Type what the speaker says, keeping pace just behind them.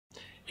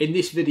In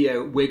this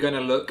video, we're going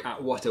to look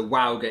at what a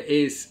WOWGR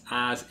is,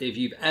 as if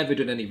you've ever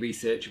done any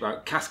research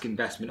about cask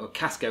investment or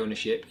cask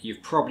ownership,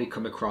 you've probably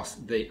come across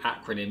the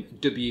acronym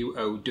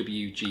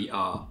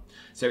WOWGR.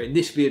 So in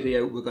this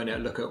video, we're going to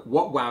look at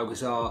what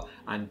WOWGRs are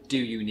and do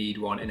you need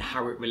one and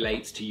how it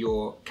relates to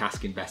your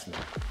cask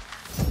investment.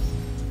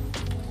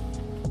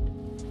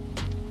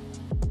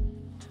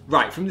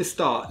 Right, from the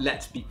start,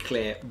 let's be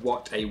clear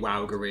what a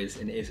WOWGR is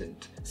and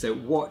isn't. So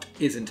what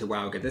isn't a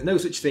WOWGR? There's no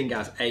such thing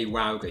as a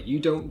WOWGR. You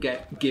don't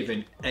get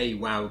given a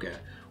WOWGR.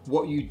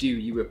 What you do,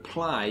 you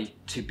apply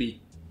to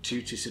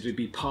sort of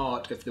be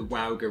part of the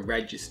WOWGR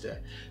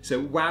register.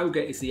 So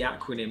WOWGR is the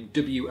acronym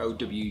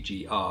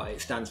WOWGR. It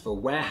stands for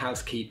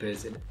Warehouse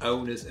Keepers and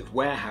Owners of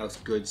Warehouse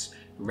Goods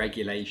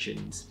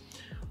Regulations.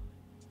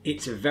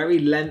 It's a very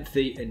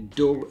lengthy and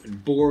dull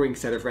and boring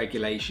set of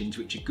regulations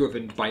which are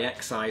governed by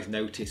Excise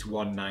Notice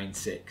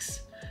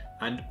 196.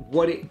 And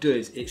what it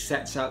does, it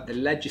sets out the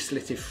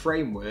legislative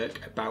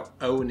framework about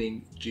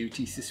owning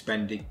duty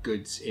suspended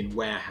goods in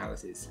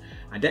warehouses.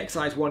 And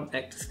Excise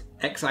Notice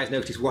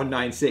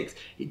 196,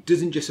 it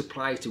doesn't just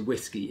apply to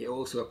whiskey, it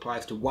also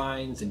applies to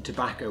wines and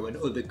tobacco and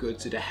other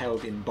goods that are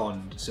held in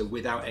bond, so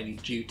without any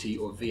duty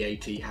or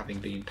VAT having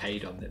been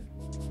paid on them.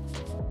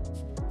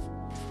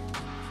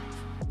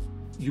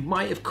 You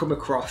might have come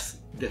across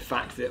the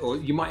fact that, or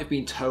you might have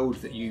been told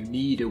that you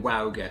need a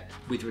WOWGR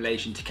with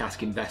relation to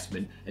cask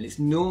investment, and it's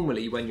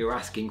normally when you're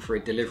asking for a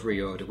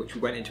delivery order, which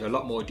we went into a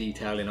lot more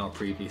detail in our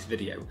previous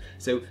video.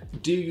 So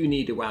do you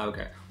need a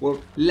WOWGR? Well,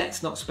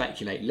 let's not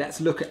speculate. Let's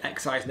look at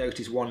Excise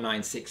Notice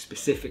 196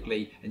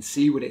 specifically and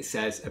see what it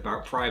says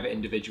about private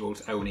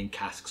individuals owning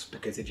casks,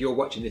 because if you're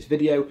watching this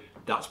video,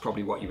 that's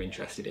probably what you're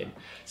interested in.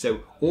 So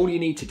all you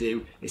need to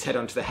do is head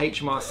onto the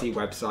HMRC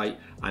website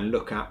and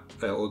look at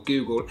or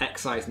Google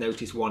Excise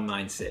Notice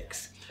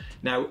 196.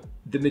 Now,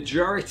 the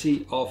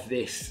majority of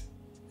this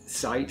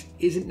site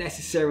isn't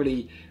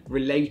necessarily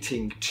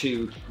relating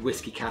to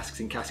whiskey casks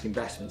and cask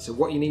investment. So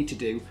what you need to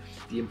do,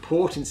 the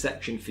important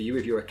section for you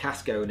if you're a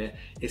cask owner,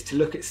 is to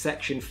look at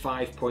section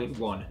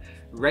 5.1,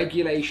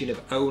 Regulation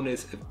of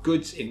Owners of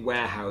Goods in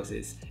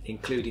Warehouses,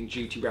 including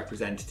duty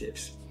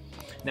representatives.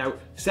 Now,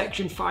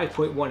 section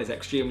 5.1 is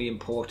extremely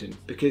important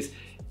because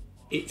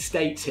it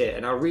states here,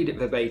 and I'll read it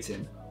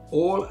verbatim,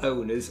 all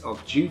owners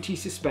of duty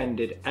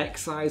suspended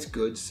excise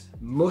goods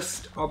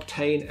must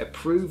obtain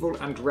approval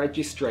and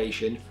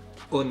registration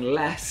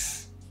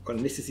unless, and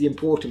this is the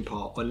important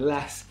part,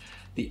 unless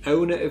the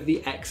owner of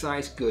the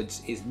excise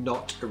goods is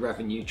not a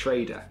revenue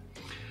trader.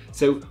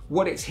 So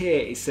what it's here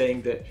is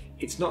saying that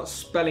it's not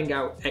spelling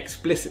out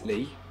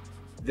explicitly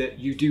that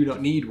you do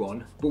not need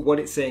one, but what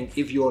it's saying,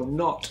 if you're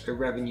not a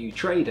revenue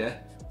trader,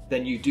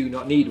 then you do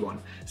not need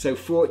one. So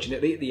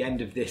fortunately, at the end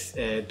of this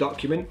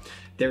document,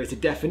 there is a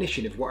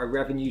definition of what a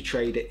revenue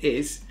trader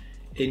is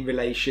in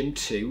relation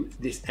to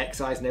this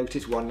Excise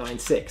Notice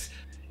 196.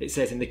 It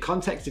says, in the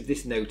context of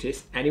this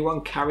notice,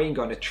 anyone carrying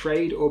on a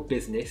trade or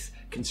business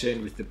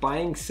concerned with the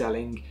buying,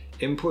 selling,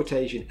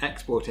 importation,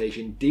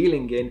 exportation,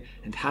 dealing in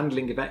and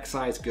handling of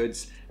excise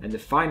goods and the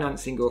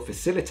financing or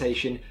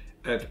facilitation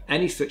of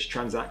any such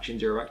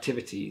transactions or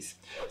activities.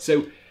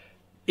 So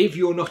if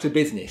you're not a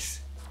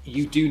business,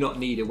 you do not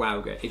need a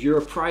WOWGR. If you're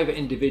a private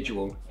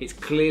individual, it's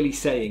clearly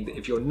saying that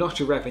if you're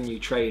not a revenue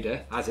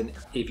trader, as in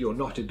if you're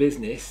not a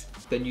business,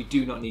 then you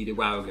do not need a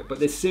WOWGR. But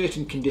there's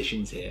certain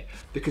conditions here,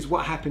 because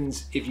what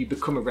happens if you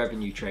become a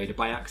revenue trader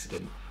by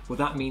accident? Well,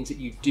 that means that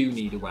you do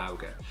need a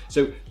WOWGR.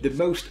 So the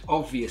most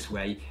obvious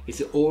way is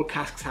that all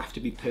casks have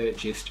to be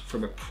purchased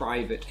from a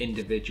private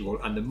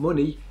individual, and the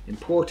money,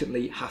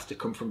 importantly, has to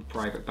come from a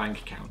private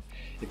bank account.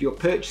 If you're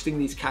purchasing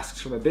these casks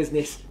from a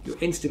business, you're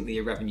instantly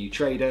a revenue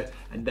trader,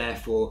 and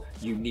therefore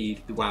you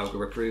need the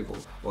WOWGR approval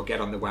or get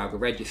on the WOWGR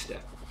register.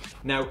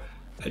 Now,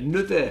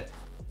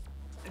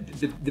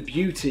 the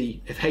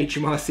beauty of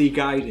HMRC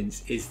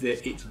guidance is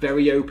that it's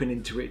very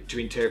open to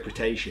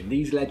interpretation.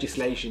 These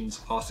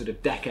legislations are sort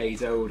of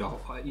decades old,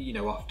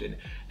 often,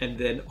 and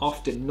then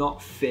often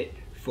not fit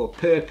for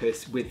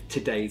purpose with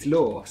today's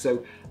law.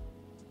 So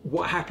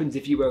what happens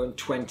if you own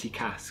 20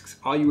 casks?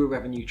 Are you a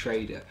revenue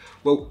trader?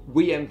 Well,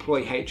 we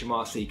employ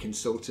HMRC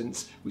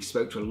consultants. We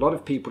spoke to a lot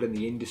of people in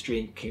the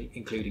industry,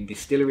 including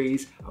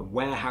distilleries and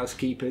warehouse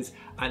keepers,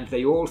 and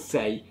they all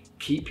say,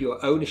 keep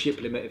your ownership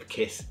limit of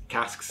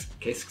casks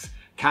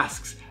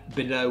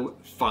below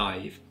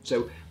 5.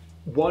 So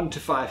 1 to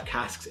 5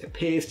 casks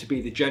appears to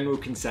be the general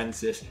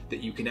consensus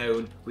that you can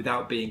own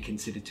without being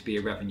considered to be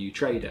a revenue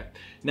trader.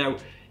 Now,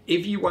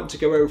 if you want to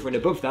go over and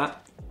above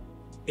that,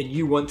 and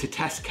you want to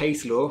test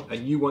case law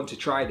and you want to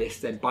try this,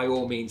 then by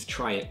all means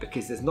try it,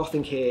 because there's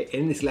nothing here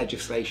in this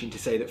legislation to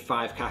say that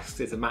 5 casks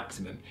is a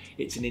maximum.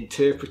 It's an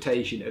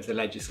interpretation of the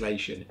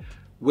legislation.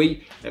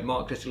 We at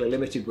Mark Littler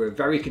Limited, we're a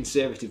very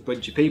conservative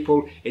bunch of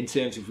people in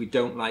terms of we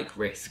don't like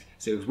risk.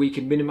 So if we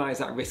can minimise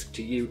that risk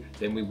to you,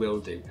 then we will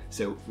do.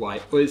 So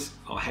why us,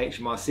 our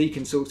HMRC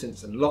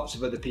consultants and lots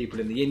of other people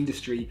in the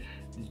industry,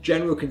 the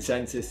general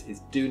consensus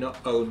is do not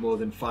own more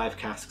than 5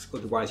 casks,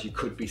 otherwise you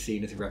could be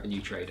seen as a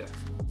revenue trader.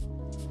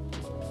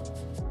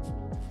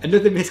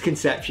 Another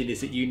misconception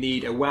is that you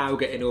need a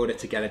WOWGR in order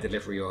to get a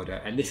delivery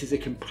order, and this is a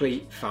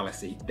complete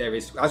fallacy. There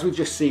is, as we've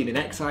just seen in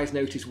Excise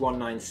Notice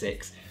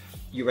 196,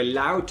 you're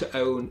allowed to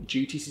own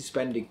duty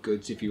suspended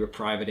goods if you're a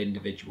private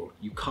individual.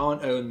 You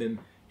can't own them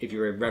if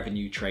you're a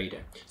revenue trader.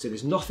 So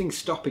there's nothing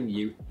stopping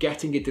you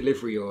getting a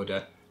delivery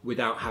order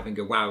without having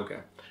a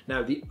WOWGR.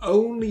 Now, the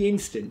only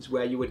instance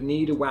where you would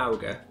need a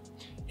WOWGR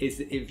is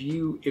that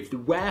if the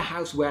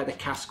warehouse where the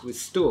cask was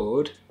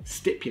stored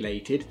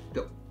stipulated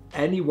that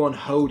anyone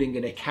holding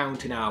an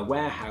account in our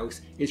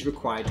warehouse is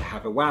required to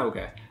have a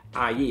WOWGR,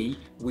 i.e.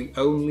 we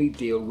only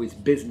deal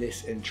with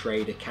business and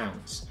trade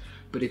accounts.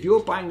 But if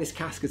you're buying this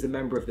cask as a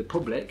member of the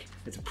public,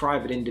 as a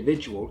private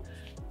individual,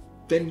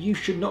 then you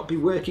should not be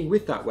working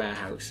with that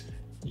warehouse.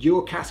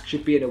 Your cask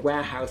should be in a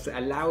warehouse that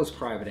allows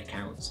private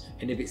accounts,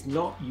 and if it's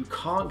not, you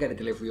can't get a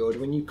delivery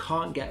order and you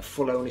can't get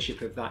full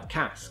ownership of that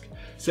cask.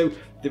 So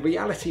the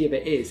reality of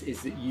it is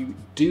that you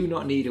do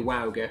not need a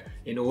WOWGR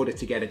in order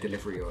to get a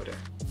delivery order.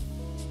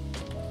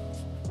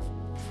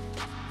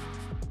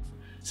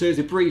 So as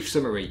a brief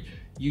summary,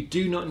 you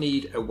do not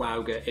need a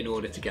WOWGR in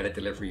order to get a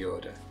delivery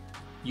order.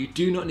 You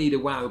do not need a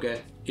WOWGR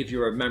if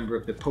you're a member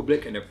of the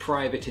public and a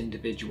private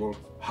individual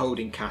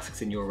holding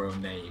casks in your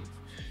own name.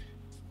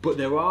 But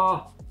there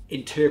are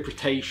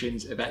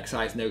interpretations of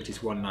Excise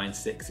Notice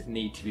 196 that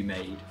need to be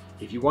made.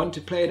 If you want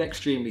to play it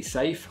extremely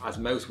safe, as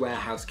most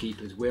warehouse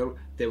keepers will,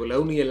 they will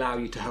only allow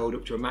you to hold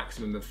up to a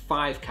maximum of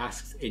 5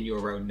 casks in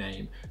your own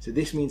name. So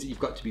this means that you've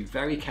got to be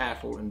very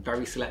careful and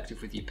very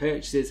selective with your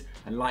purchases,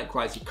 and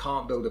likewise you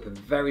can't build up a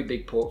very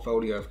big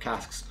portfolio of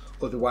casks,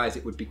 otherwise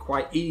it would be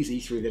quite easy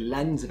through the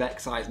lens of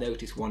Excise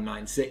Notice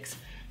 196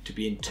 to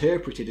be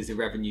interpreted as a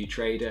revenue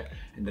trader,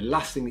 and the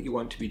last thing that you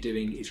want to be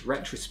doing is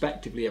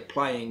retrospectively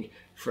applying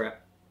for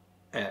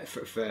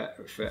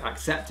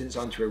acceptance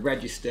onto a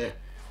register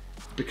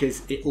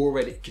because it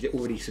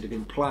already sort of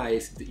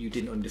implies that you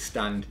didn't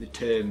understand the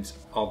terms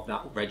of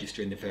that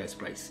register in the first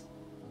place.